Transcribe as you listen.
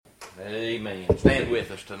Amen. Stand with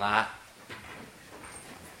us tonight.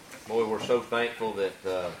 Boy, we're so thankful that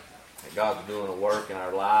God's doing a work in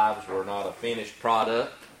our lives. We're not a finished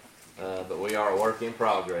product, but we are a work in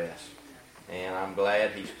progress. And I'm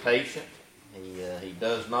glad He's patient. He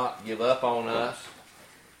does not give up on us.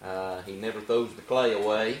 He never throws the clay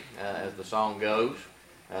away, as the song goes.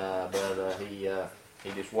 But He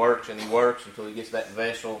just works and He works until He gets that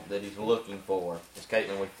vessel that He's looking for. Ms.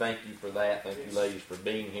 Caitlin, we thank you for that. Thank you, ladies, for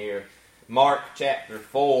being here. Mark chapter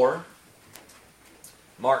 4.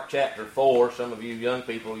 Mark chapter 4. Some of you young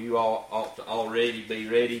people, you all ought to already be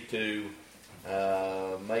ready to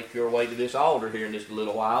make your way to this altar here in just a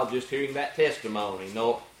little while, just hearing that testimony,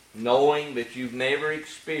 knowing that you've never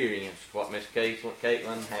experienced what Ms.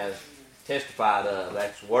 Caitlin has testified of.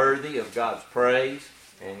 That's worthy of God's praise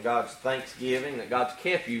and God's thanksgiving, that God's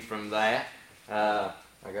kept you from that. I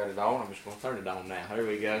got it on. I'm just going to turn it on now. There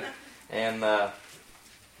we go. And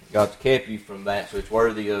God's kept you from that, so it's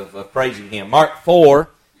worthy of praising Him. Mark 4,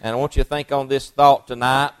 and I want you to think on this thought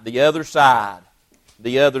tonight, the other side.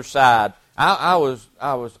 The other side. I was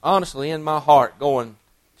honestly in my heart going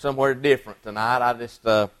somewhere different tonight.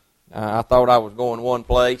 I thought I was going one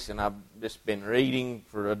place, and I've just been reading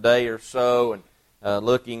for a day or so and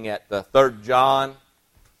looking at 3 John.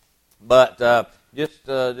 But just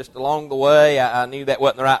along the way, I knew that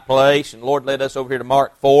wasn't the right place, and the Lord led us over here to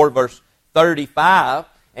Mark 4, verse 35.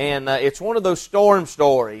 And it's one of those storm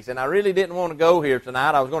stories, and I really didn't want to go here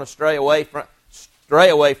tonight. I was going to stray away from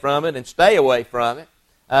it and stay away from it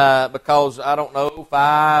because, I don't know,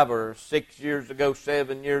 5 or 6 years ago,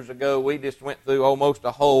 7 years ago, we just went through almost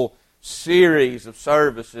a whole series of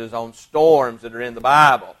services on storms that are in the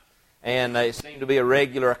Bible. And it seemed to be a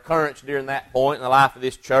regular occurrence during that point in the life of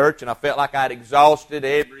this church, and I felt like I'd exhausted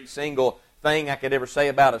every single thing I could ever say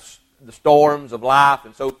about the storms of life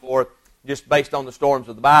and so forth, just based on the storms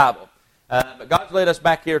of the Bible. But God's led us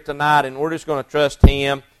back here tonight, and we're just going to trust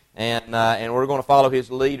Him, and we're going to follow His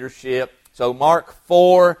leadership. So Mark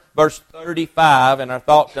 4, verse 35, and our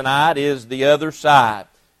thought tonight is the other side.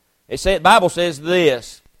 The Bible says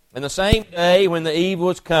this, "In the same day when the eve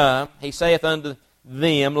was come, He saith unto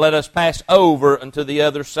them, Let us pass over unto the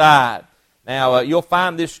other side." Now, you'll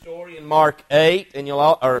find this story in Mark 8, and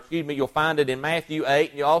you'll find it in Matthew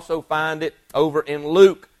 8, and you'll also find it over in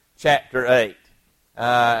Luke chapter 8.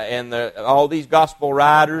 And all these gospel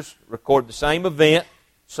writers record the same event,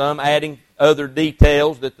 some adding other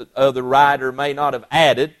details that the other writer may not have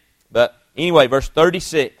added. But anyway, verse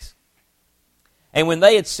 36. "And when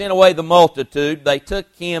they had sent away the multitude, they took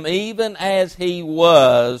Him even as He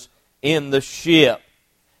was in the ship.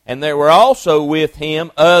 And there were also with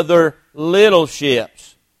Him other little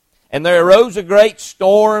ships. And there arose a great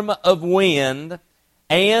storm of wind,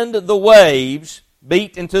 and the waves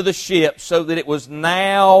beat into the ship, so that it was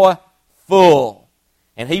now full.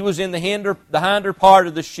 And He was in the hinder part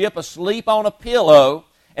of the ship, asleep on a pillow.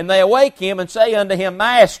 And they awake Him and say unto Him,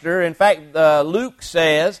 Master," in fact, Luke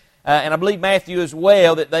says, and I believe Matthew as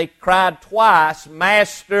well, that they cried twice,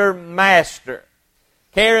 "Master, Master,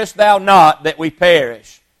 carest Thou not that we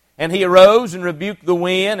perish? And He arose and rebuked the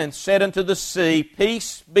wind, and said unto the sea,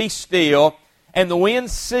 Peace, be still. And the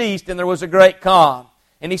wind ceased, and there was a great calm.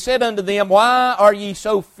 And He said unto them, Why are ye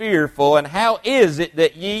so fearful, and how is it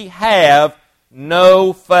that ye have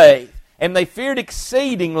no faith? And they feared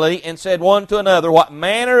exceedingly, and said one to another, What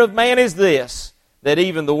manner of man is this, that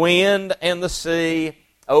even the wind and the sea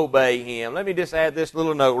obey Him?" Let me just add this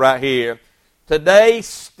little note right here. Today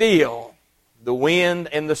still, the wind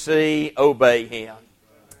and the sea obey Him.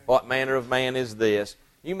 What manner of man is this?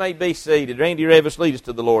 You may be seated. Randy Revis, lead us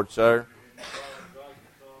to the Lord, sir.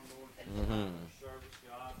 Mm-hmm.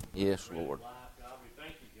 Yes, Lord. God, we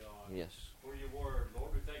thank you, God, yes, for your word.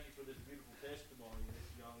 Lord, we thank you for this beautiful testimony of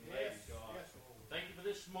this young lady, God. Yes, thank you for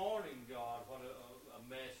this morning, God. What a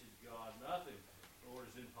message, God. Nothing,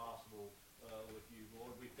 Lord, is impossible with you,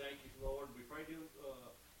 Lord. We thank you, Lord. We pray to you,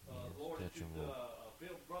 Lord, that you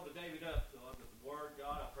fill Brother David up, Lord, with the word,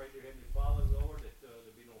 God. I pray to your Heavenly Father, Lord, that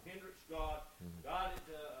there be no hindrance, God. God,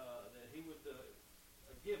 that He would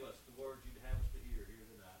give us the words you'd have us to hear here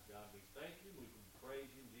tonight, God. We thank you. We can praise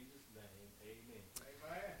you in Jesus' name.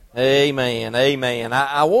 Amen. Amen. Amen.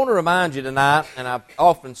 I want to remind you tonight, and I've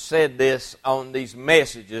often said this on these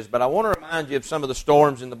messages, but I want to remind you of some of the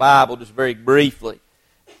storms in the Bible just very briefly.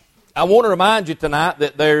 I want to remind you tonight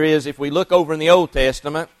that there is, if we look over in the Old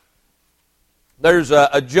Testament, there's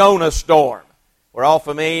a Jonah storm. We're all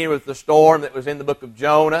familiar with the storm that was in the book of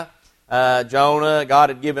Jonah. Jonah, God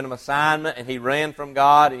had given him assignment, and he ran from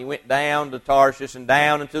God, and he went down to Tarshish and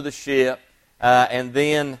down into the ship, and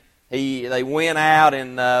then They went out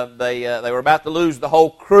and they were about to lose the whole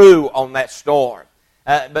crew on that storm.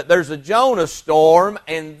 But there's a Jonah storm,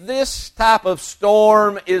 and this type of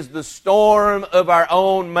storm is the storm of our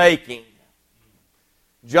own making.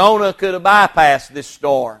 Jonah could have bypassed this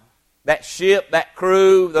storm. That ship, that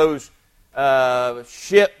crew, those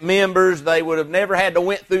ship members, they would have never had to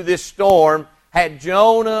went through this storm had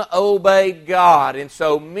Jonah obeyed God. And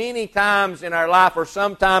so many times in our life, or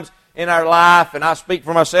sometimes in our life, and I speak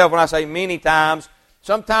for myself when I say many times,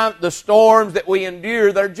 sometimes the storms that we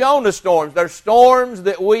endure, they're Jonah storms. They're storms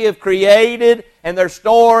that we have created, and they're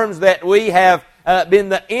storms that we have been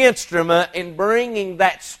the instrument in bringing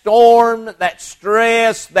that storm, that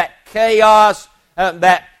stress, that chaos,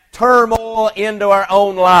 that turmoil into our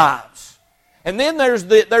own lives. And then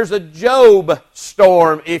there's a Job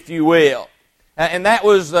storm, if you will. And that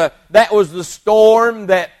was the storm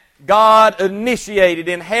that God initiated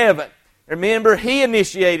in heaven. Remember, He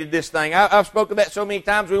initiated this thing. I've spoken that so many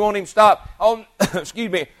times we won't even stop on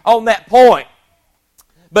on that point.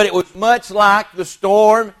 But it was much like the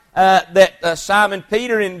storm that Simon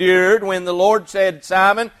Peter endured when the Lord said,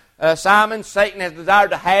 Simon, Satan has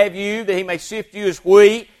desired to have you, that he may sift you as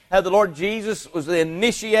wheat. The Lord Jesus was the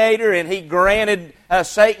initiator, and He granted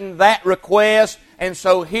Satan that request. And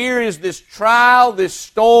so here is this trial, this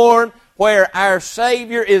storm, where our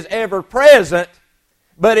Savior is ever present,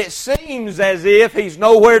 but it seems as if He's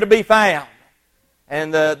nowhere to be found.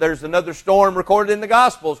 And there's another storm recorded in the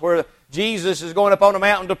Gospels where Jesus is going up on a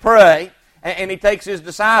mountain to pray, and He takes His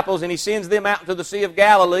disciples and He sends them out into the Sea of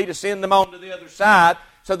Galilee to send them on to the other side.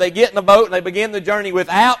 So they get in the boat and they begin the journey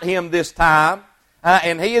without Him this time.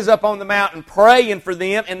 And He is up on the mountain praying for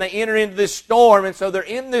them, and they enter into this storm. And so they're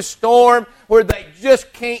in this storm where they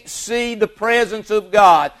just can't see the presence of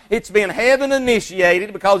God. It's been heaven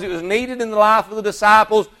initiated because it was needed in the life of the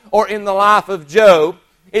disciples or in the life of Job.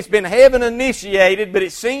 It's been heaven initiated, but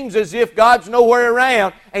it seems as if God's nowhere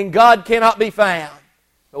around and God cannot be found.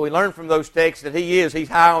 But we learn from those texts that He's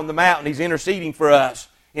high on the mountain. He's interceding for us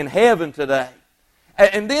in heaven today.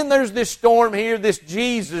 And then there's this storm here, this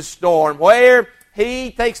Jesus storm, where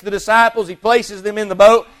He takes the disciples, He places them in the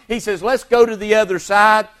boat. He says, let's go to the other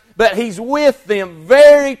side. But He's with them,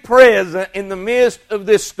 very present in the midst of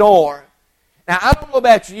this storm. Now, I don't know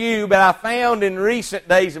about you, but I found in recent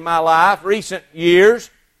days of my life, recent years,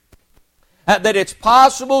 that it's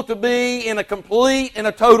possible to be in a complete and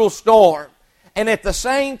a total storm. And at the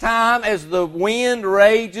same time as the wind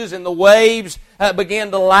rages and the waves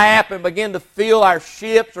begin to lap and begin to fill our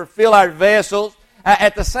ships or fill our vessels,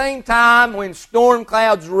 at the same time when storm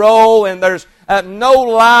clouds roll and there's no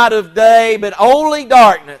light of day but only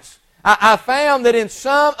darkness, I found that in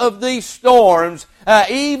some of these storms,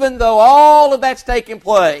 even though all of that's taking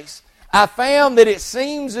place, I found that it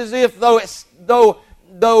seems as if though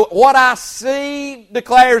what I see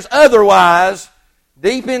declares otherwise,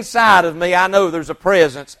 deep inside of me I know there's a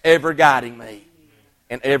presence ever guiding me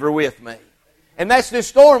and ever with me. And that's this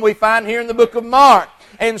storm we find here in the book of Mark.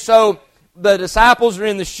 And so the disciples are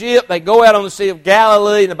in the ship. They go out on the Sea of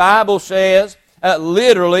Galilee. And the Bible says,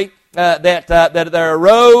 literally, that there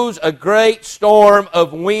arose a great storm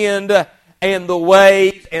of wind and the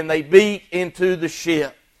waves, and they beat into the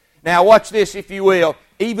ship. Now, watch this, if you will.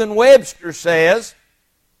 Even Webster says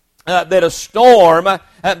that a storm,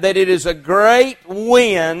 that it is a great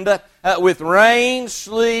wind with rain,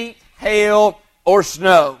 sleet, hail, or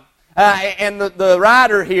snow. And the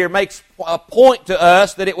writer here makes a point to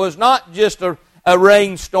us that it was not just a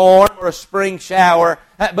rainstorm or a spring shower,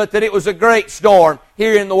 but that it was a great storm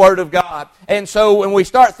here in the Word of God. And so when we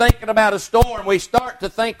start thinking about a storm, we start to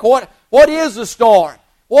think, what is a storm?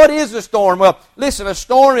 What is a storm? Well, listen, a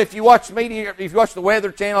storm, if you watch media, if you watch the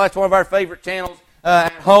Weather Channel, that's one of our favorite channels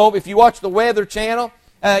at home. If you watch the Weather Channel,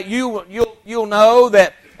 you'll know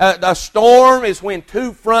that a storm is when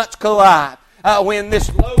two fronts collide. When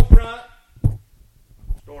this low front,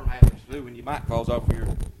 storm happens too when your mic falls off your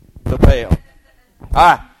lapel.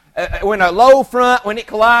 When a low front, when it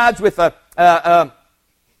collides with a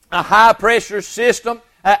high pressure system,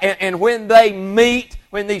 and when they meet,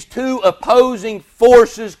 when these two opposing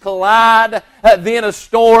forces collide, then a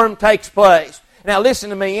storm takes place. Now listen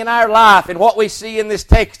to me, in our life and what we see in this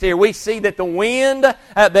text here, we see that the wind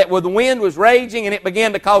was raging and it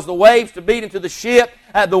began to cause the waves to beat into the ship.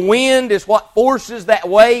 The wind is what forces that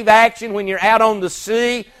wave action when you're out on the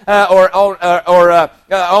sea or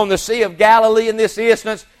on the Sea of Galilee in this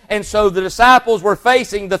instance. And so the disciples were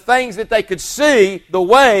facing the things that they could see, the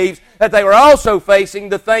waves, that they were also facing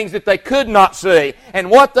the things that they could not see. And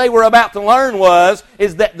what they were about to learn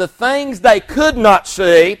is that the things they could not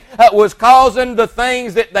see was causing the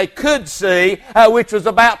things that they could see, which was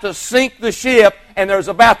about to sink the ship, and there was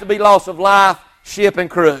about to be loss of life, ship, and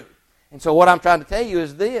crew. And so what I'm trying to tell you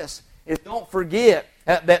is this, is don't forget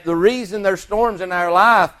that the reason there's storms in our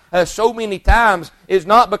life so many times is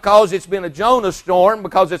not because it's been a Jonah storm,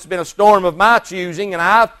 because it's been a storm of my choosing, and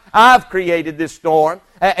I've created this storm.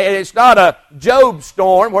 And it's not a Job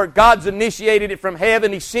storm where God's initiated it from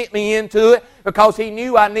heaven. He sent me into it because He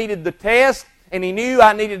knew I needed the test, and He knew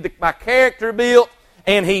I needed my character built,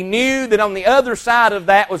 and He knew that on the other side of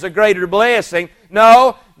that was a greater blessing.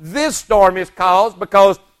 No, this storm is caused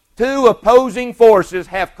because two opposing forces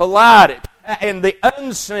have collided. And the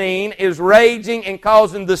unseen is raging and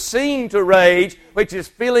causing the seen to rage, which is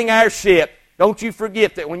filling our ship. Don't you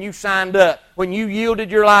forget that when you signed up, when you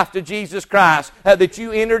yielded your life to Jesus Christ, that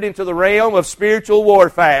you entered into the realm of spiritual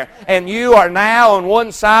warfare. And you are now on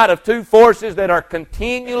one side of two forces that are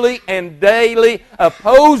continually and daily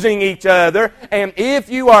opposing each other. And if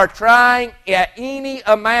you are trying at any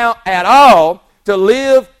amount at all to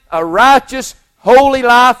live a righteous, holy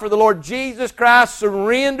life for the Lord Jesus Christ,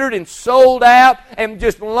 surrendered and sold out, and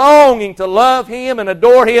just longing to love Him and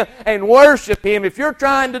adore Him and worship Him, if you're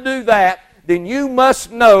trying to do that, then you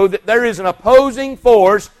must know that there is an opposing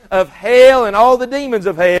force of hell and all the demons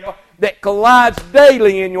of hell that collides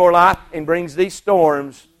daily in your life and brings these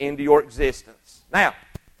storms into your existence. Now,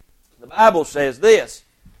 the Bible says this.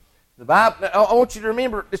 I want you to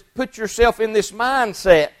remember, just put yourself in this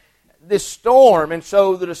mindset, this storm. And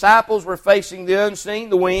so the disciples were facing the unseen,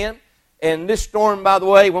 the wind. And this storm, by the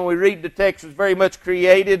way, when we read the text, was very much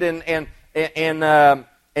created and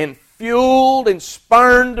fueled and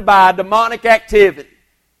spurned by demonic activity.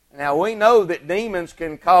 Now we know that demons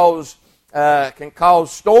can cause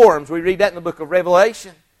storms. We read that in the book of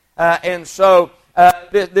Revelation. And so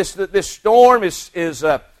this storm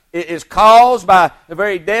is caused by the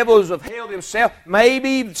very devils of hell himself.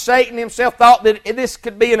 Maybe Satan himself thought that this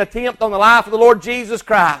could be an attempt on the life of the Lord Jesus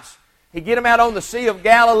Christ. He'd get him out on the Sea of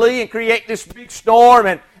Galilee and create this big storm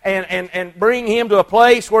and bring him to a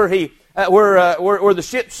place where where the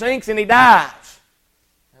ship sinks and he dies.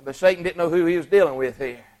 But Satan didn't know who he was dealing with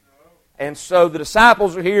here. And so the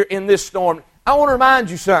disciples are here in this storm. I want to remind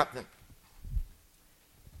you something.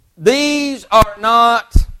 These are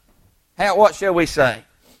not, what shall we say?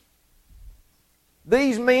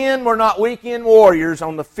 These men were not weekend warriors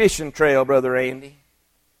on the fishing trail, Brother Andy.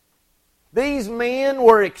 These men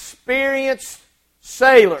were experienced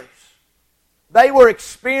sailors. They were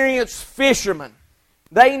experienced fishermen.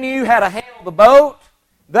 They knew how to handle the boat.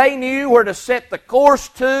 They knew where to set the course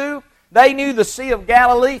to. They knew the Sea of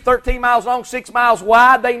Galilee, 13 miles long, 6 miles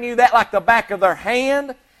wide. They knew that like the back of their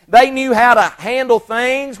hand. They knew how to handle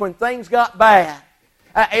things when things got bad.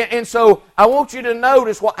 And so I want you to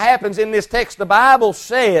notice what happens in this text. The Bible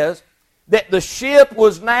says that the ship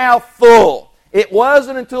was now full. It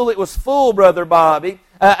wasn't until it was full, Brother Bobby,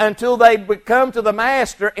 until they would come to the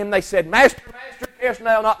Master and they said, Master, carest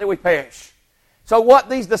thou not that we perish. So what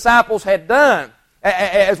these disciples had done,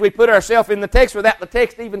 as we put ourselves in the text without the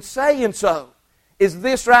text even saying so, is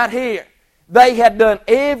this right here. They had done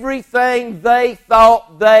everything they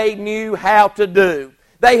thought they knew how to do.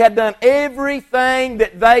 They had done everything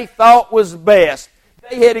that they thought was best.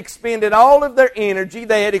 They had expended all of their energy.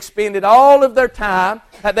 They had expended all of their time.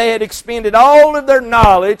 They had expended all of their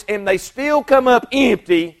knowledge, and they still come up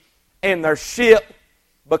empty, and their ship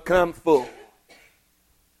become full.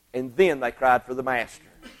 And then they cried for the Master.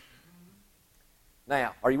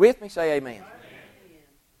 Now, are you with me? Say amen. Amen.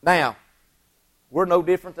 Now, we're no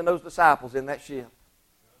different than those disciples in that ship.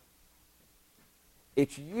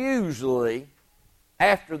 It's usually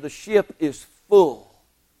after the ship is full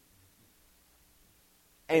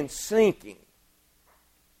and sinking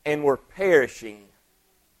and we're perishing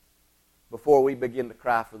before we begin to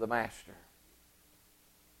cry for the Master.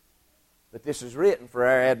 But this is written for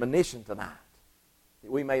our admonition tonight,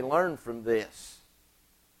 that we may learn from this.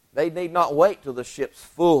 They need not wait till the ship's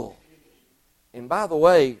full. And by the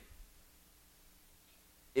way,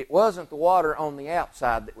 it wasn't the water on the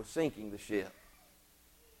outside that was sinking the ship.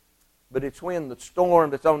 But it's when the storm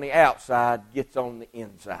that's on the outside gets on the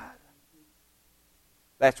inside.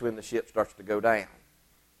 That's when the ship starts to go down.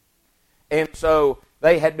 And so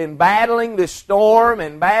they had been battling this storm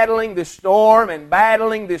and battling this storm and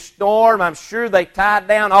battling this storm. I'm sure they tied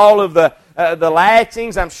down all of the the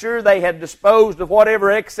latchings. I'm sure they had disposed of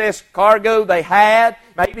whatever excess cargo they had.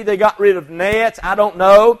 Maybe they got rid of nets. I don't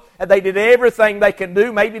know. They did everything they could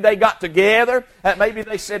do. Maybe they got together. Maybe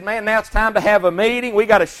they said, man, now it's time to have a meeting. We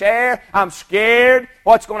got to share. I'm scared.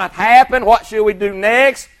 What's going to happen? What should we do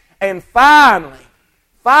next? And finally,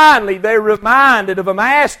 they're reminded of a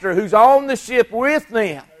master who's on the ship with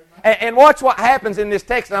them. And watch what happens in this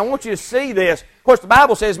text. And I want you to see this. Of course, the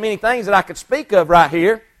Bible says many things that I could speak of right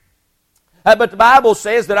here. But the Bible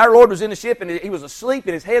says that our Lord was in the ship and He was asleep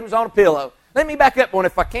and His head was on a pillow. Let me back up one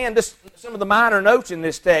if I can, just some of the minor notes in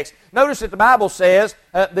this text. Notice that the Bible says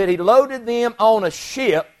that He loaded them on a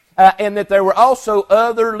ship and that there were also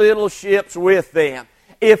other little ships with them.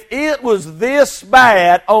 If it was this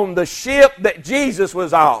bad on the ship that Jesus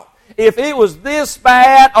was on, if it was this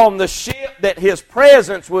bad on the ship that His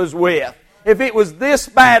presence was with, if it was this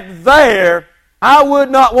bad there, I would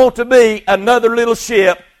not want to be another little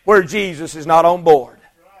ship where Jesus is not on board.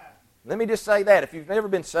 Let me just say that. If you've never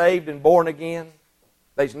been saved and born again,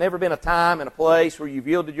 there's never been a time and a place where you've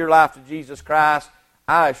yielded your life to Jesus Christ,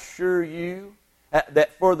 I assure you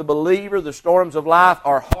that for the believer, the storms of life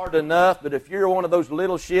are hard enough, but if you're one of those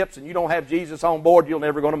little ships and you don't have Jesus on board, you're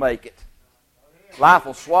never going to make it. Life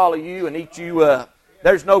will swallow you and eat you up.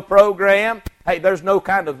 There's no program. Hey, there's no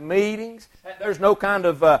kind of meetings. There's no kind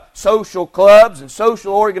of social clubs and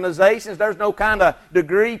social organizations. There's no kind of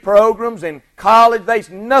degree programs in college. There's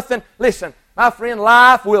nothing. Listen, my friend,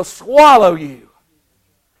 life will swallow you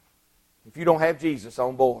if you don't have Jesus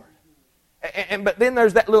on board. But then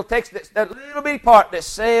there's that little text, that little bitty part that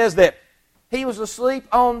says that He was asleep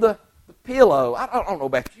on the pillow. I don't know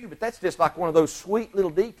about you, but that's just like one of those sweet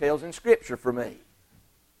little details in Scripture for me.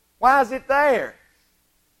 Why is it there?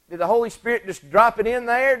 Did the Holy Spirit just drop it in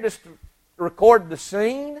there just to record the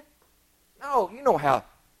scene? No, you know how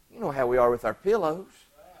we are with our pillows.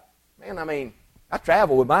 Man, I mean, I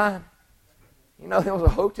travel with mine. You know, those are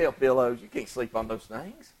hotel pillows. You can't sleep on those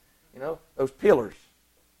things. You know, those pillars.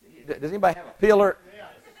 Does anybody have a pillar?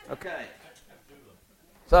 Okay.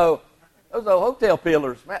 So, those old hotel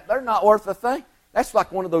pillars, man, they're not worth a thing. That's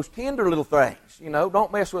like one of those tender little things. You know,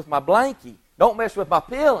 don't mess with my blankie. Don't mess with my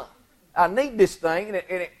pillow. I need this thing, and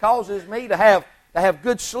it causes me to have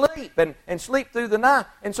good sleep and sleep through the night.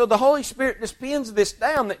 And so the Holy Spirit just pins this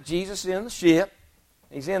down that Jesus is in the ship.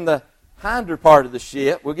 He's in the hinder part of the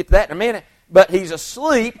ship. We'll get to that in a minute. But He's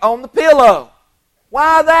asleep on the pillow.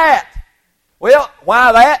 Why that? Well,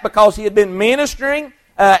 why that? Because He had been ministering,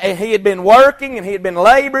 and He had been working, and He had been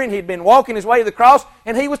laboring, He had been walking His way to the cross,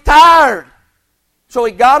 and He was tired. So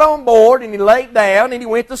He got on board, and He laid down, and He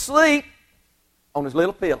went to sleep on His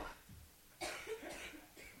little pillow.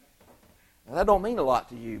 Now, that don't mean a lot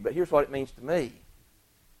to you, but here's what it means to me.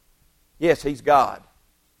 Yes, He's God.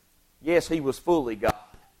 Yes, He was fully God.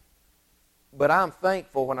 But I'm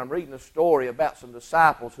thankful when I'm reading a story about some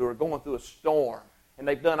disciples who are going through a storm. And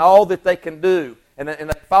they've done all that they can do. And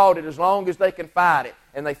they fought it as long as they can fight it.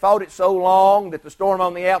 And they fought it so long that the storm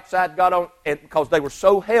on the outside got on, and because they were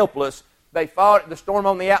so helpless, they fought it. The storm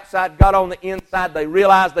on the outside got on the inside. They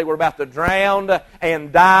realized they were about to drown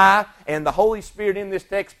and die. And the Holy Spirit in this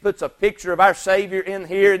text puts a picture of our Savior in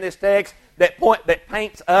here in this text that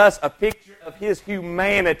paints us a picture of His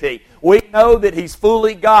humanity. We know that He's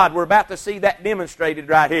fully God. We're about to see that demonstrated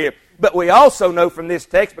right here. But we also know from this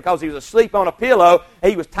text, because He was asleep on a pillow,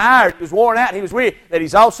 He was tired, He was worn out, He was weary, that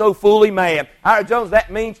He's also fully man. Howard Jones,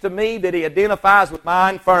 that means to me that He identifies with my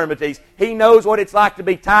infirmities. He knows what it's like to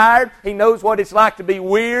be tired. He knows what it's like to be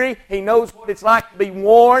weary. He knows what it's like to be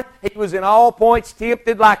worn. He was in all points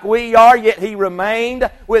tempted like we are, yet He remained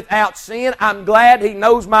without sin. I'm glad He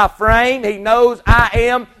knows my frame. He knows I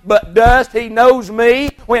am but dust. He knows me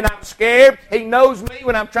when I'm scared. He knows me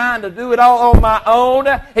when I'm trying to do it all on my own.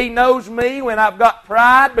 He knows me when I've got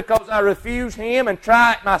pride because I refuse Him and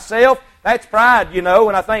try it myself. That's pride, you know,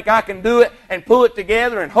 when I think I can do it and pull it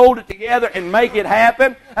together and hold it together and make it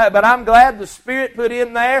happen. But I'm glad the Spirit put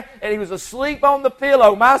in there and He was asleep on the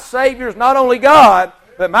pillow. My Savior is not only God,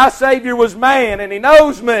 but my Savior was man, and He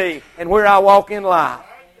knows me and where I walk in life.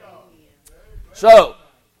 So,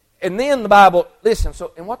 and then the Bible, listen,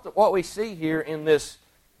 so and what we see here in this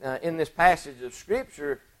passage of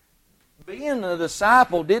Scripture, being a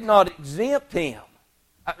disciple did not exempt him.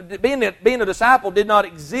 Being a disciple did not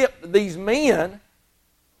exempt these men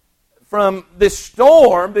from this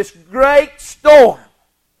storm, this great storm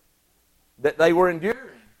that they were enduring.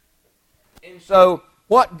 And so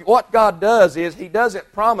what God does is He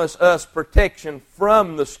doesn't promise us protection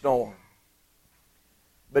from the storm,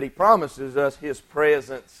 but He promises us His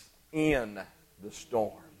presence in the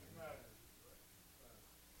storm.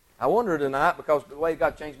 I wonder tonight, because the way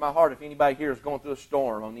God changed my heart, if anybody here is going through a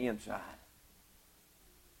storm on the inside.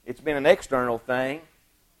 It's been an external thing.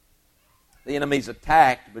 The enemy's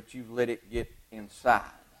attacked, but you've let it get inside.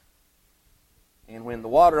 And when the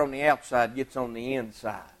water on the outside gets on the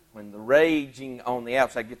inside, when the raging on the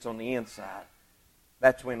outside gets on the inside,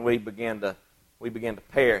 that's when we begin to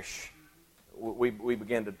perish. We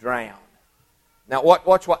begin to drown. Now,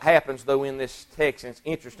 watch what happens, though, in this text. And it's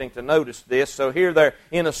interesting to notice this. So here they're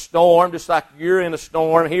in a storm, just like you're in a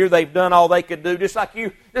storm. Here they've done all they could do, just like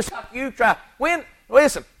you try. When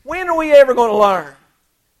are we ever going to learn?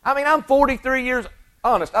 I mean, I'm 43 years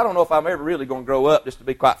honest. I don't know if I'm ever really going to grow up, just to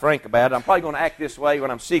be quite frank about it. I'm probably going to act this way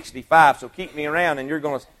when I'm 65, so keep me around, and you're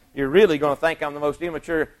really going to think I'm the most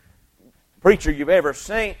immature preacher you've ever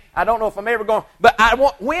seen. I don't know if I'm ever going, but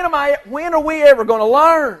when are we ever going to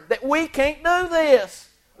learn that we can't do this?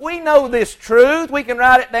 We know this truth. We can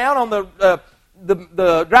write it down on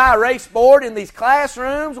the dry erase board in these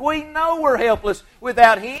classrooms. We know we're helpless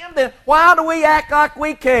without Him. Then why do we act like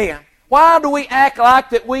we can? Why do we act like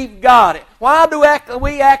that we've got it? Why do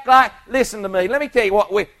we act like, listen to me, let me tell you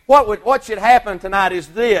what should happen tonight is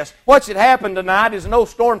this. What should happen tonight is an old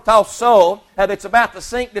storm-tossed soul that's about to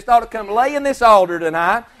sink just ought to come lay in this altar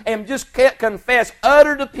tonight and just confess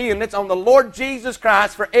utter dependence on the Lord Jesus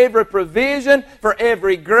Christ for every provision, for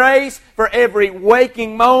every grace, for every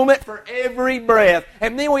waking moment, for every breath.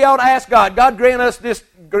 And then we ought to ask God, God grant us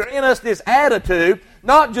this attitude,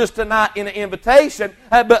 not just tonight in an invitation,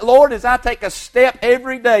 but Lord, as I take a step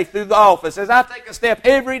every day through the office, as I take a step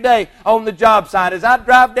every day on the job site, as I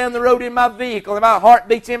drive down the road in my vehicle and my heart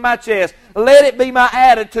beats in my chest, let it be my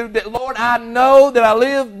attitude that, Lord, I know that I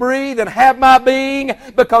live, breathe, and have my being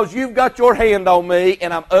because You've got Your hand on me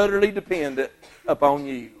and I'm utterly dependent upon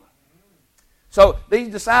You. So these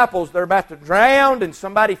disciples, they're about to drown, and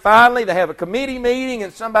somebody finally, they have a committee meeting,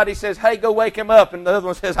 and somebody says, hey, go wake him up. And the other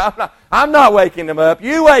one says, I'm not waking him up.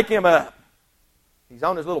 You wake him up. He's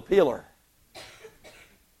on his little pillar.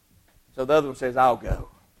 So the other one says, I'll go.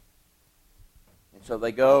 And so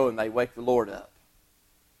they go, and they wake the Lord up.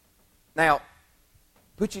 Now,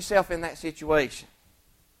 put yourself in that situation.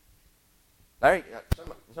 Some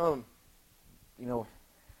of them,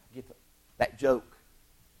 get that joke.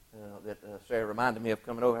 That Sarah reminded me of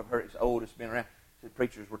coming over. I've heard it's old. It's been around. The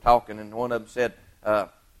preachers were talking, and one of them said,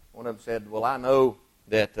 "Well, I know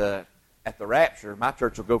that at the rapture, my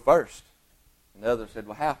church will go first." And the other said,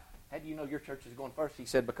 "Well, how do you know your church is going first?" He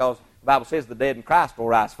said, "Because the Bible says the dead in Christ will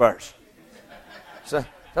rise first." So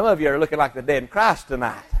some of you are looking like the dead in Christ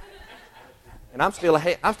tonight, and I'm still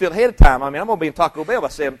ahead of time. I mean, I'm going to be in Taco Bell by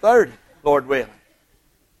 7:30, Lord willing.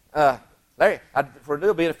 For a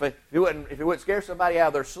little bit, if it wouldn't scare somebody out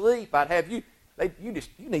of their sleep, I'd have you. You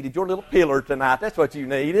needed your little pillar tonight. That's what you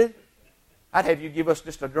needed. I'd have you give us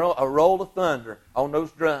just a roll of thunder on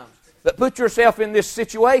those drums. But put yourself in this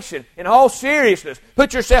situation in all seriousness.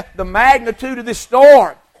 Put yourself the magnitude of this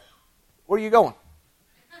storm. Where are you going?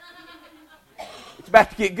 It's about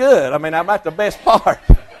to get good. I mean, I'm at the best part.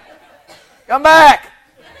 Come back.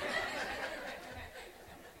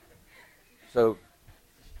 So.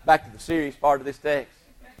 Back to the serious part of this text.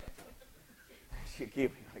 Should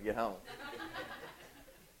keep me when I get home.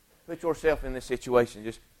 Put yourself in this situation.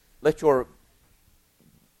 Just let your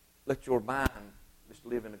mind just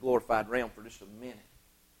live in a glorified realm for just a minute.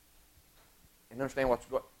 And understand what's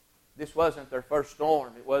going on. This wasn't their first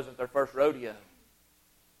storm. It wasn't their first rodeo.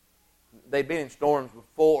 They'd been in storms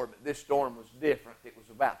before, but this storm was different. It was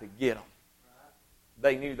about to get them.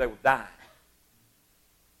 They knew they were dying.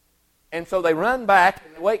 And so they run back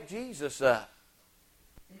and they wake Jesus up.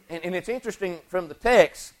 And it's interesting from the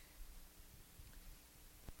text,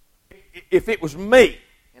 if it was me,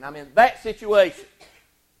 and I'm in that situation,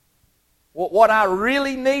 what I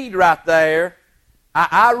really need right there,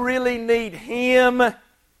 I really need Him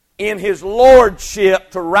in His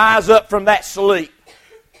lordship to rise up from that sleep.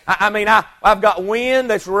 I've got wind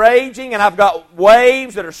that's raging, and I've got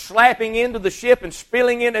waves that are slapping into the ship and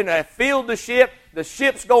spilling in, and have filled the ship. The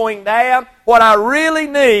ship's going down. What I really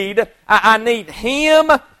need, I need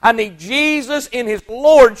Him, I need Jesus in His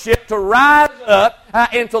lordship to rise up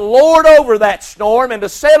and to lord over that storm and to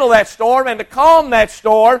settle that storm and to calm that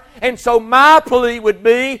storm. And so my plea would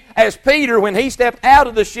be, as Peter, when he stepped out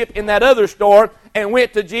of the ship in that other storm and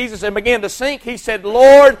went to Jesus and began to sink, he said,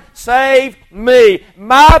 Lord, save me.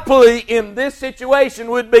 My plea in this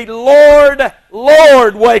situation would be, Lord,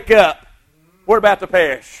 wake up. We're about to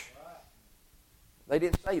perish. They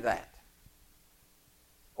didn't say that.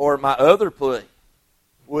 Or my other plea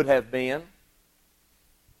would have been,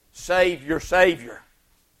 save your Savior.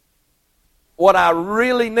 What I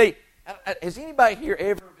really need. Has anybody here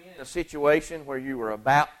ever been in a situation where you were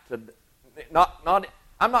about to,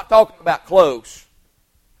 I'm not talking about close.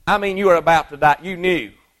 I mean you were about to die. You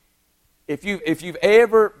knew. If you've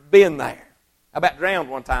ever been there. I about drowned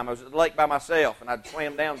one time. I was at the lake by myself, and I'd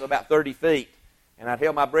swam down to about 30 feet, and I'd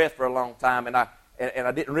held my breath for a long time, and I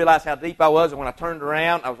didn't realize how deep I was, and when I turned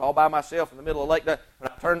around, I was all by myself in the middle of the lake.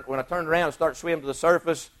 When I turned around and started swimming to the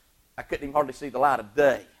surface, I couldn't even hardly see the light of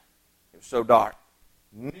day. It was so dark.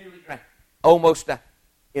 Nearly drowned. Almost died.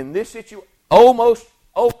 In this situation, almost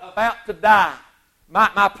about to die.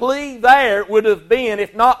 My plea there would have been,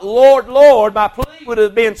 if not Lord, Lord, my plea would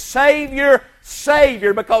have been Savior,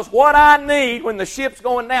 Savior, because what I need when the ship's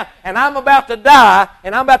going down and I'm about to die,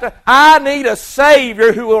 I need a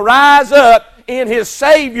Savior who will rise up in His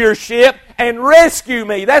Saviorship and rescue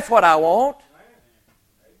me. That's what I want.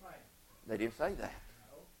 They didn't say that.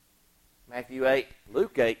 Matthew 8,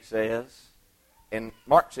 Luke 8 says, and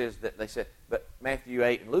Mark says that they said, but Matthew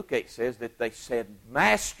 8 and Luke 8 says that they said,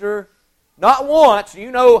 Master, not once.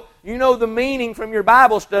 You know the meaning from your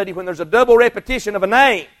Bible study when there's a double repetition of a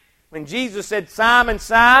name. When Jesus said, Simon,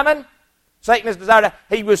 Simon, Satan has desired,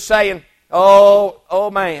 He was saying,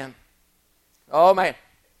 oh man,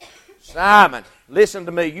 Simon, listen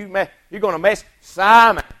to me. You're going to mess.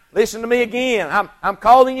 Simon, listen to me again. I'm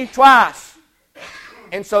calling you twice.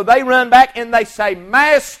 And so they run back and they say,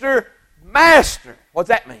 Master, Master. What's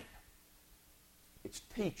that mean? It's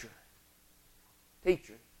teacher.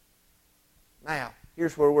 Teacher. Now,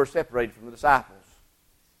 here's where we're separated from the disciples.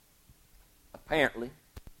 Apparently,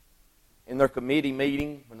 in their committee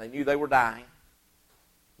meeting, when they knew they were dying,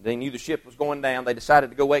 they knew the ship was going down, they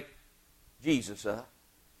decided to go wake Jesus up.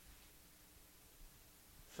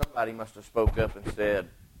 Somebody must have spoke up and said,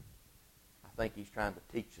 I think He's trying to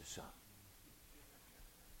teach us something.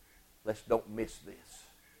 Let's don't miss this.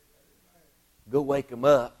 Go wake Him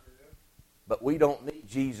up. But we don't need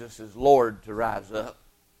Jesus as Lord to rise up.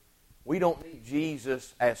 We don't need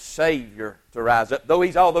Jesus as Savior to rise up. Though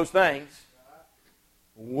He's all those things,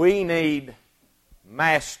 we need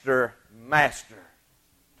Master, Master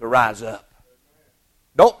to rise up.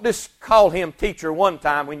 Don't just call Him teacher one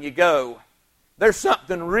time when you go. There's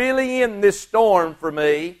something really in this storm for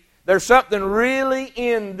me. There's something really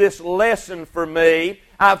in this lesson for me.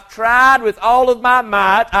 I've tried with all of my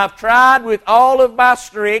might. I've tried with all of my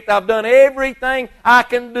strength. I've done everything I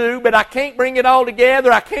can do, but I can't bring it all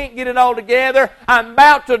together. I can't get it all together. I'm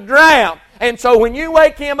about to drown. And so when you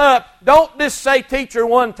wake Him up, don't just say teacher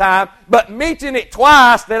one time, but mention it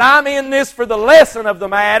twice that I'm in this for the lesson of the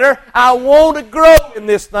matter. I want to grow in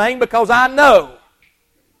this thing because I know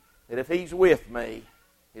that if He's with me,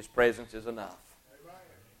 His presence is enough.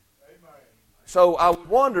 So I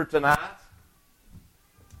wonder tonight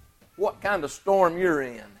what kind of storm you're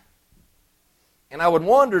in. And I would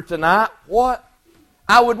wonder tonight,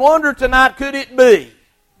 could it be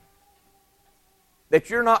that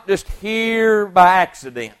you're not just here by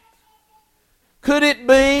accident? Could it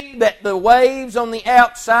be that the waves on the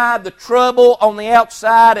outside, the trouble on the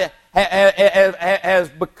outside has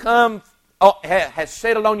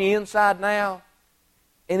settled on your inside now?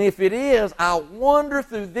 And if it is, I wonder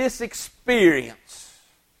through this experience,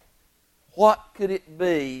 what could it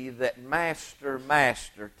be that Master,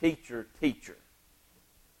 Master, Teacher, Teacher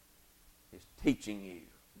is teaching you,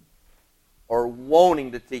 or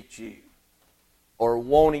wanting to teach you, or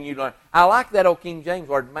wanting you to learn? I like that old King James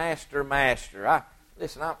word, Master, Master.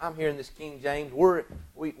 I'm hearing this King James. We're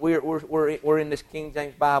in this King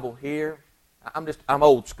James Bible here. I'm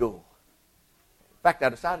old school. In fact, I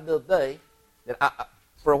decided the other day that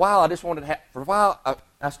for a while I just wanted to have.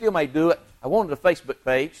 I still may do it. I wanted a Facebook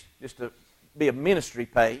page just to be a ministry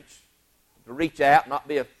page, to reach out, not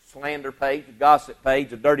be a slander page, a gossip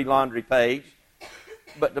page, a dirty laundry page,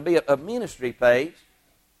 but to be a ministry page.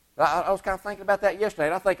 I was kind of thinking about that yesterday,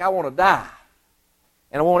 and I think I want to die.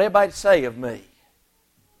 And I want everybody to say of me,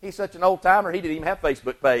 he's such an old timer, he didn't even have a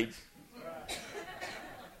Facebook page.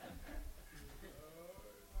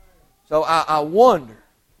 So I wonder,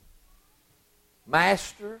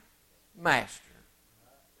 Master, Master,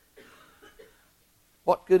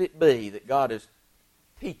 what could it be that God is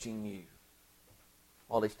teaching you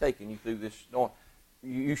while He's taking you through this storm?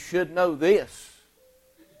 You should know this,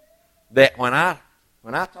 that when I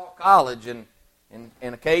taught college and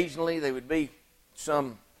occasionally there would be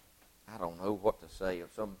some, I don't know what to say, or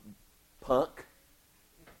some punk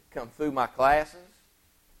come through my classes,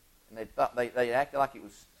 and they acted like it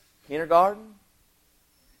was kindergarten,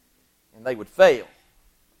 and they would fail.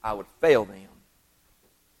 I would fail them.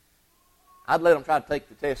 I'd let them try to take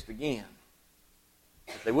the test again.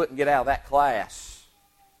 If they wouldn't get out of that class,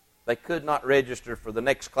 they could not register for the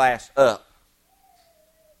next class up.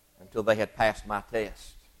 until they had passed my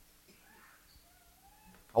test.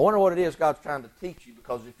 I wonder what it is God's trying to teach you,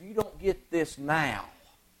 because if you don't get this now,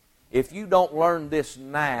 if you don't learn this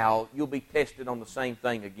now, you'll be tested on the same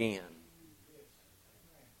thing again.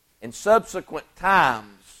 In subsequent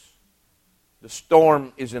times, the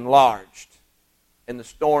storm is enlarged and the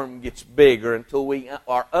storm gets bigger until we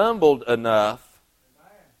are humbled enough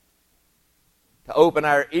to open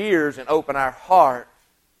our ears and open our heart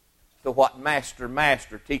to what Master,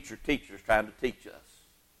 Teacher is trying to teach us.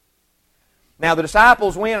 Now, the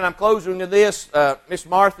disciples went, and I'm closing to this. Miss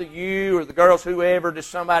Martha, you or the girls, whoever,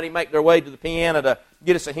 just somebody make their way to the piano to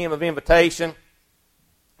get us a hymn of invitation.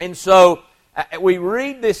 And so we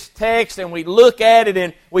read this text and we look at it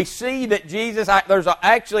and we see that Jesus, there's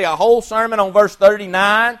actually a whole sermon on verse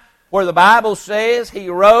 39 where the Bible says He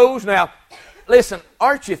rose. Now, listen,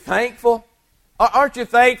 aren't you thankful? Aren't you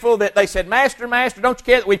thankful that they said, Master, don't you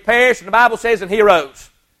care that we perish? And the Bible says, and He rose.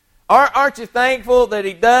 Aren't you thankful that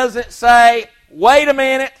He doesn't say, wait a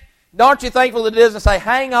minute? Aren't you thankful that He doesn't say,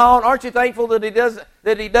 hang on? Aren't you thankful that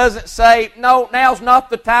He doesn't say, no, now's not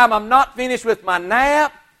the time, I'm not finished with my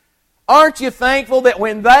nap? Aren't you thankful that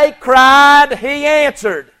when they cried, He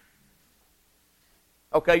answered?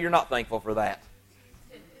 Okay, you're not thankful for that.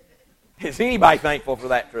 Is anybody thankful for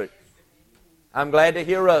that truth? I'm glad that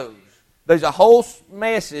He arose. There's a whole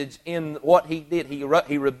message in what He did.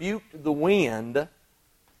 He rebuked the wind.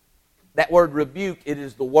 That word rebuke, it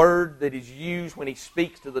is the word that is used when He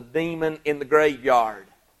speaks to the demon in the graveyard.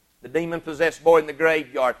 The demon-possessed boy in the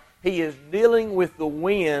graveyard. He is dealing with the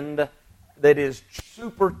wind that is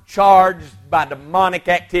supercharged by demonic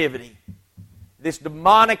activity. This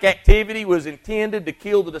demonic activity was intended to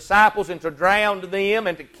kill the disciples and to drown them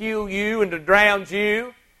and to kill you and to drown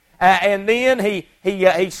you. And then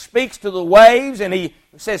he speaks to the waves and He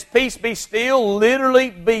says, peace be still,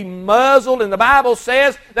 literally be muzzled. And the Bible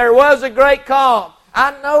says there was a great calm.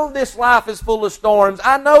 I know this life is full of storms.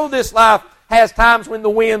 I know this life has times when the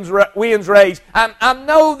winds rage. I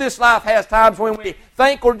know this life has times when we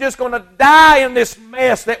think we're just going to die in this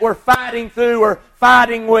mess that we're fighting through or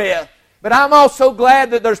fighting with. But I'm also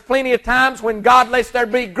glad that there's plenty of times when God lets there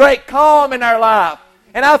be great calm in our life.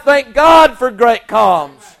 And I thank God for great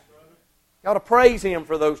calms. You ought to praise Him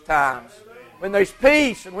for those times. When there's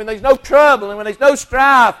peace and when there's no trouble and when there's no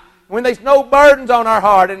strife, when there's no burdens on our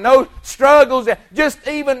heart and no struggles, just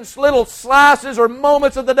even little slices or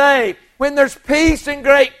moments of the day, when there's peace and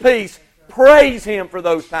great peace, praise Him for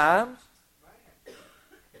those times.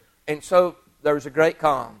 And so there's a great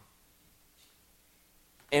calm.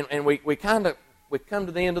 And we come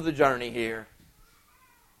to the end of the journey here.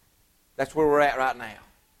 That's where we're at right now.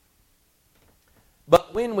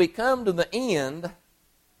 But when we come to the end,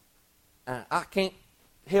 I can't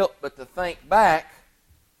help but to think back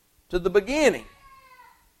to the beginning.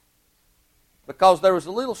 Because there was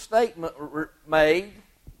a little statement made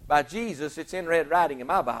by Jesus, it's in red writing in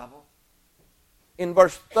my Bible, in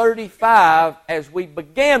verse 35 as we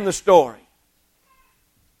began the story.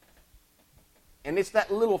 And it's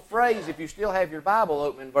that little phrase, if you still have your Bible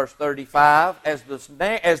open in verse 35, as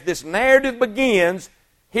this narrative begins,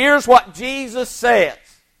 here's what Jesus says.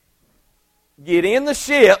 Get in the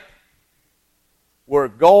ship. We're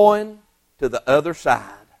going to the other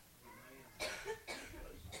side.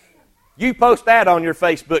 You post that on your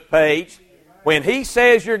Facebook page. When He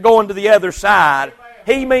says you're going to the other side,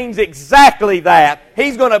 He means exactly that.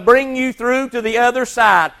 He's going to bring you through to the other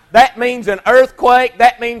side. That means an earthquake.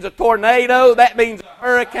 That means a tornado. That means a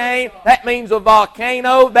hurricane. That means a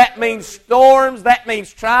volcano. That means storms. That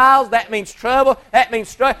means trials. That means trouble. That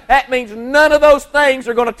means none of those things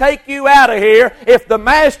are going to take you out of here if the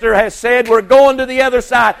Master has said we're going to the other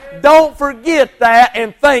side. Don't forget that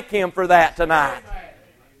and thank Him for that tonight.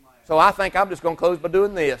 So I think I'm just going to close by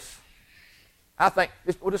doing this. I think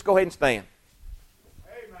we'll just go ahead and stand.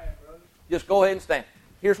 Just go ahead and stand.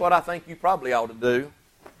 Here's what I think you probably ought to do.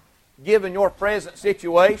 Given your present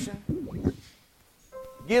situation,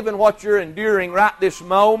 given what you're enduring right this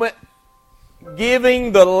moment,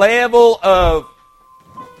 giving the level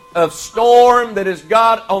of storm that has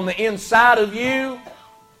got on the inside of you,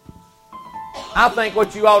 I think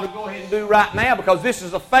what you ought to go ahead and do right now, because this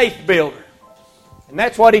is a faith builder. And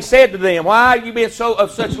that's what He said to them. Why are you being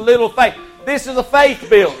of such little faith? This is a faith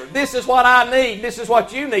builder. This is what I need. This is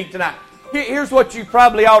what you need tonight. Here's what you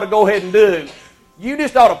probably ought to go ahead and do. You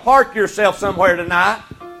just ought to park yourself somewhere tonight,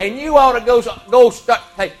 and you ought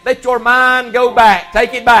to let your mind go back.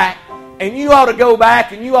 Take it back. And you ought to go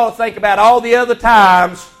back and you ought to think about all the other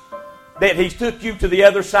times that He's took you to the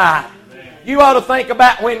other side. You ought to think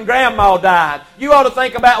about when Grandma died. You ought to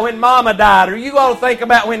think about when Mama died. Or you ought to think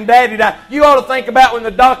about when Daddy died. You ought to think about when the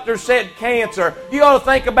doctor said cancer. You ought to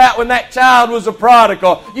think about when that child was a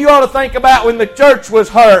prodigal. You ought to think about when the church was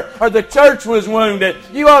hurt or the church was wounded.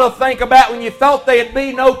 You ought to think about when you thought there'd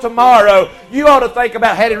be no tomorrow. You ought to think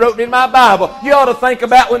about, had it written in my Bible, you ought to think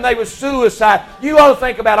about when they was suicide. You ought to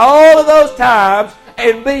think about all of those times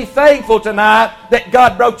and be thankful tonight that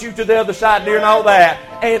God brought you to the other side during all that.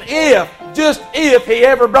 And just if He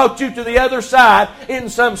ever brought you to the other side in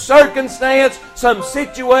some circumstance, some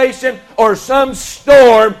situation, or some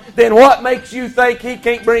storm, then what makes you think He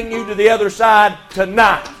can't bring you to the other side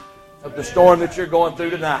tonight of the storm that you're going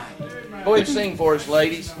through tonight? Go ahead and sing for us,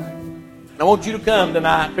 ladies. I want you to come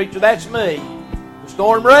tonight. Preacher, that's me. The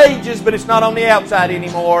storm rages, but it's not on the outside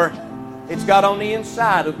anymore. It's got on the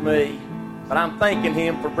inside of me. But I'm thanking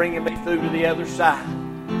Him for bringing me through to the other side.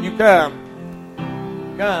 You come.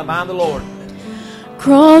 Come, I'm the Lord.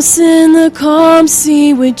 Crossing the calm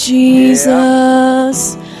sea with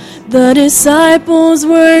Jesus, the disciples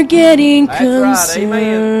were getting concerned.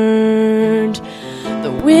 Right.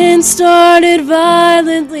 The wind started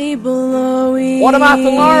violently blowing. What am I to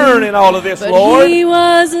learn in all of this, but Lord? He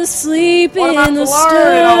was asleep what in am I the to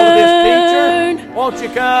learn in all of this, teacher? Won't you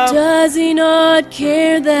come? Does He not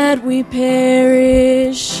care that we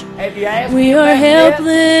perish? Have you asked We me are that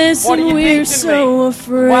helpless yet? and we're so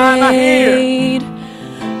afraid. Why am I here?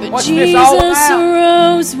 But What's this all Jesus about?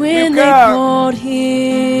 arose when You they come. called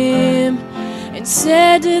Him and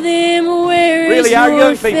said to them, "Where is Really, our your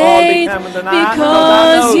young people ought to be faith? coming tonight Because because I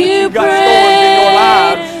know that you you've got storms in your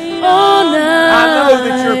lives. prayed all night. I know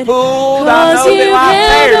that you're pulled. I Because know you that life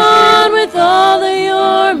held tears on you. with all of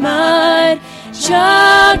your might.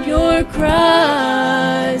 Child, your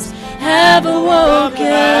cries have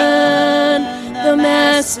awoken the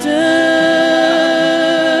Master.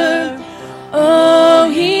 Oh,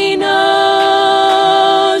 He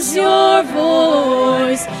knows your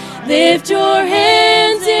voice. Lift your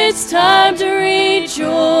hands, it's time to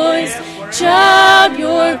rejoice. Child,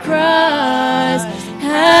 your cries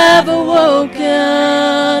have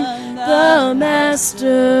awoken the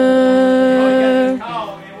Master.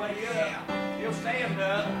 He'll stand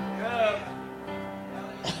up.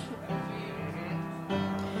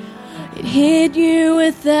 It hit you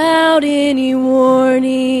without any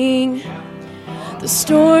warning. The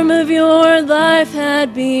storm of your life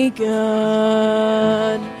had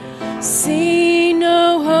begun. See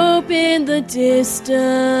no hope in the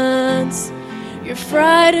distance. You're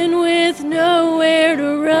frightened with nowhere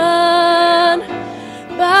to run.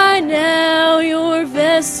 By now your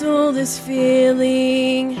vessel is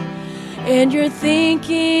filling, and you're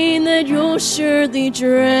thinking that you'll surely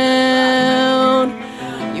drown.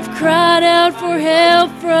 You've cried out for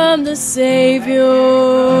help from the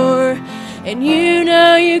Savior, and you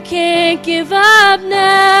know you can't give up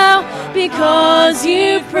now because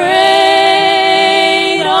you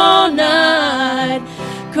prayed all night.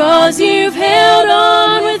 'Cause you've held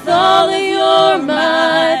on with all of your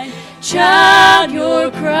might. Child, your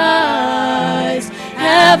cries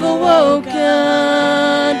have awoken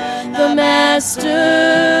the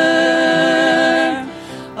Master.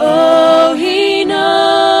 Oh, He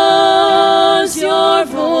knows your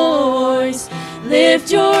voice.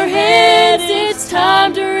 Lift your heads, it's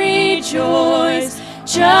time to rejoice.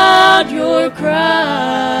 Child, your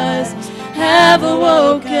cries have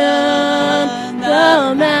awoken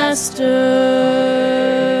the Master.